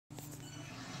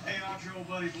It's your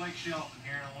old buddy Blake Shelton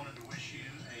here, and I wanted to wish you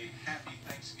a happy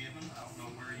Thanksgiving. I don't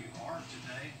know where you are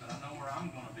today, but I know where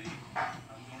I'm going to be.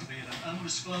 I'm going to be at an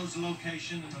undisclosed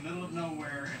location in the middle of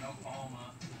nowhere in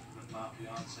Oklahoma with my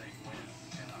fiance Gwen,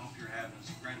 and I hope you're having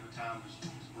as great of a time as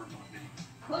we're going to be.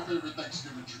 My favorite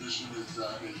Thanksgiving tradition is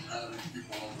having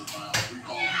people over my house. We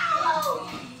call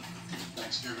it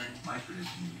Thanksgiving. My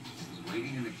tradition is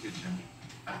waiting in the kitchen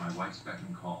at my wife's beck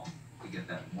and call to get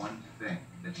that one thing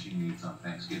that she needs on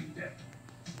Thanksgiving Day.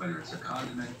 Whether it's a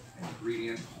condiment, an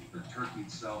ingredient, the turkey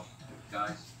itself,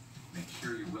 guys, make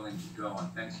sure you're willing to go on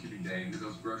Thanksgiving Day into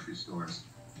those grocery stores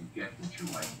and get what your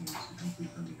wife needs to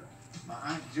complete the meal. My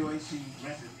Aunt Joy, she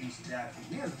recipe, she died a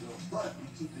few years ago, but we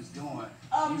keep this going.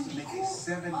 We used to make it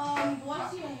 7 pot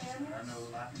roasts. I know a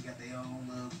lot of people got their own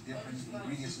little different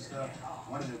ingredients and stuff.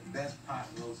 One of the best pot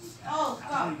roasts. I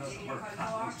don't know the word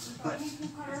pot roast, but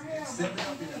 7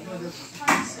 up in the middle of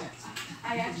 50 cents.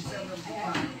 I actually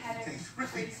tastes